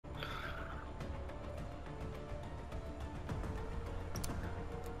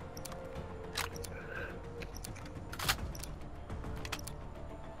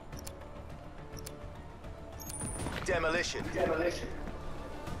Demolition.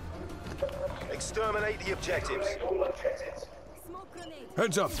 Exterminate the objectives.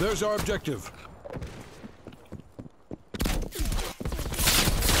 Heads up, there's our objective.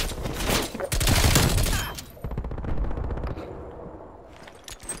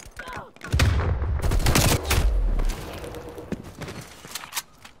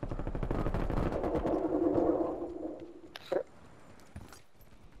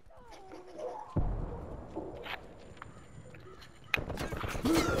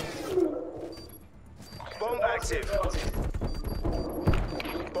 Bomb active.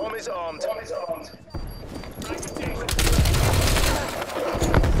 Bomb is armed. Bomb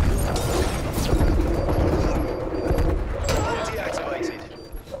deactivated.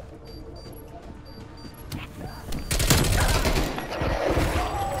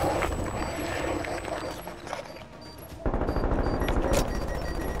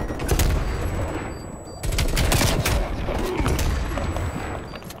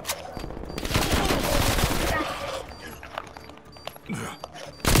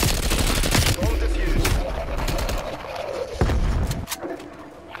 Bomb defused.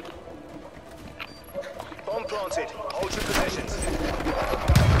 Bomb planted. Hold your positions.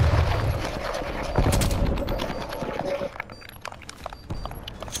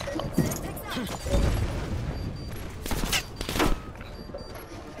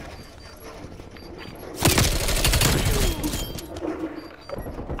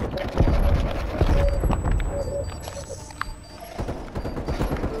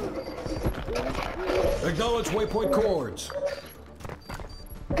 Acknowledge waypoint coords.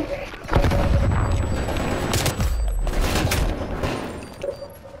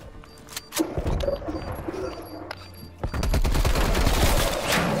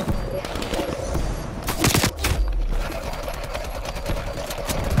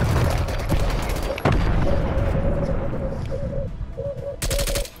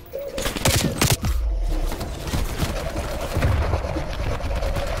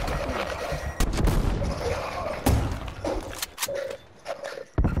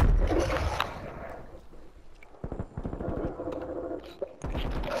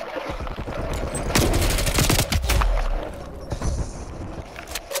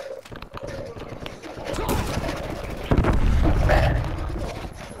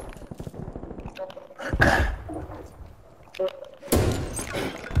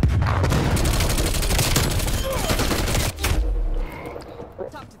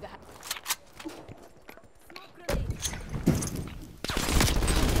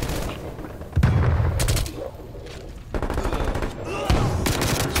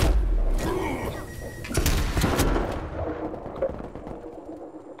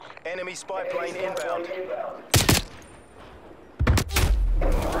 Enemy spy plane inbound.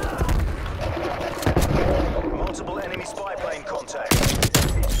 Multiple enemy spy plane contact.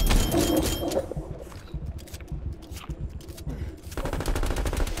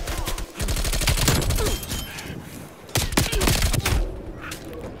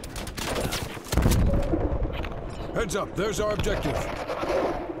 Heads up, there's our objective.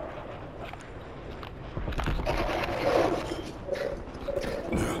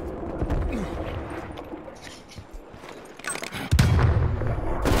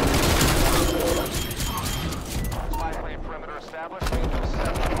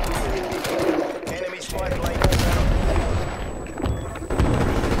 Enemy spy plane inbound.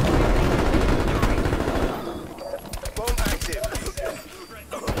 Bomb active.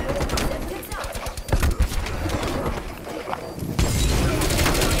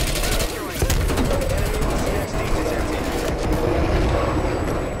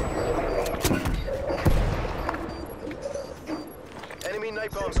 Enemy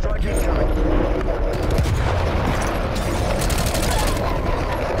napalm strike incoming.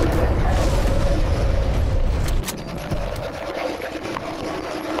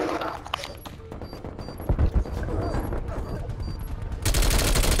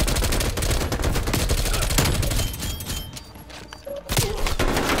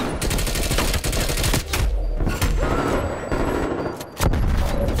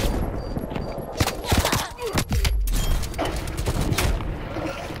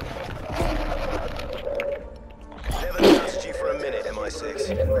 Never trust you for a minute, MI6.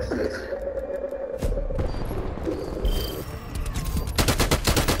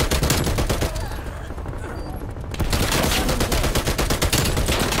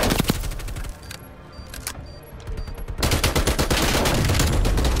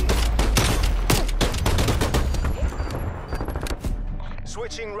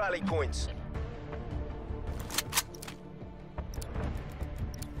 Switching rally points.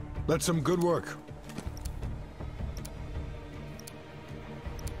 That's some good work.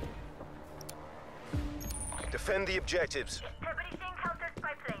 Defend the objectives. Terrorism countered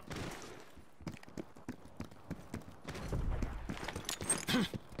by plane.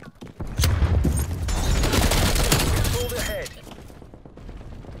 Hold ahead.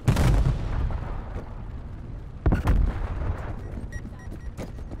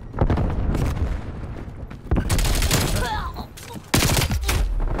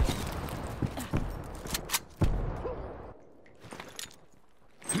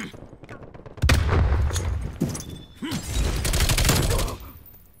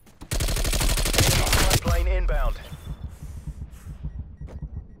 Plane inbound.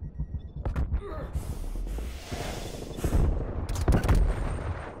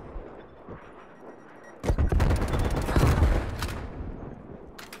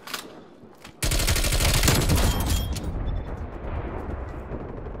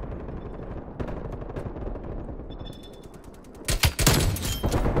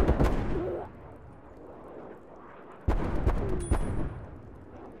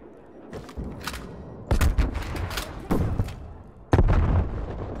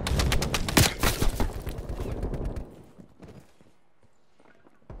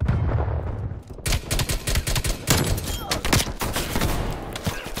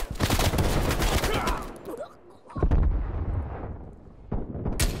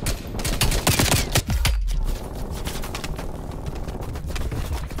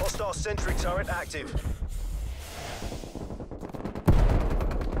 Hostile sentry turret active.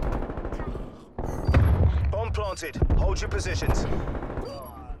 Bomb planted. Hold your positions.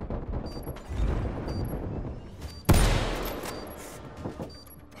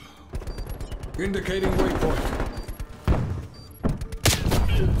 Indicating waypoint.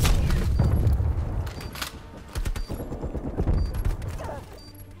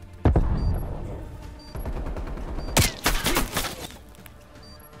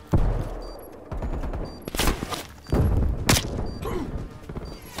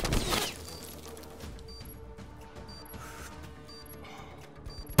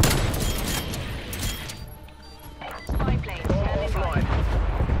 Spy plane Bomb standing by. offline.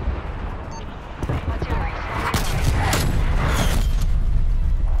 Artillery standing by.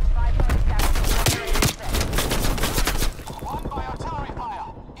 Spy plane standing set. One by artillery fire.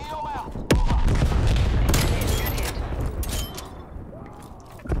 EOL. Good hit.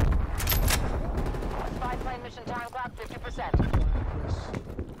 Spy plane mission time clock 50%.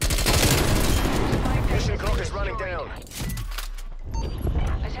 Spy plane Mission has clock been is running destroyed. down.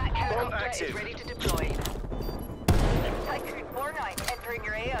 Attack helicopter active. is ready to deploy. Tycoon 4-9 entering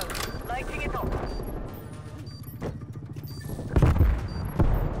your AO. Lighting it up.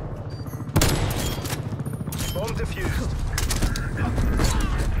 Bomb defused.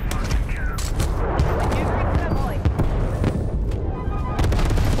 Using deploy.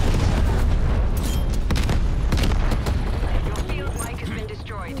 Your field mic has been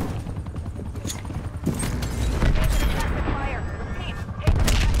destroyed. Active fire. Repeat.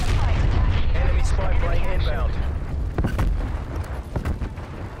 Active fire. Enemy spy plane inbound.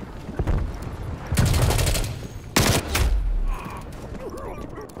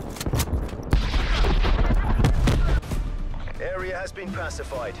 Area has been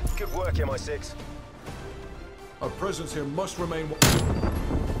pacified. Good work, MI6. Our presence here must remain.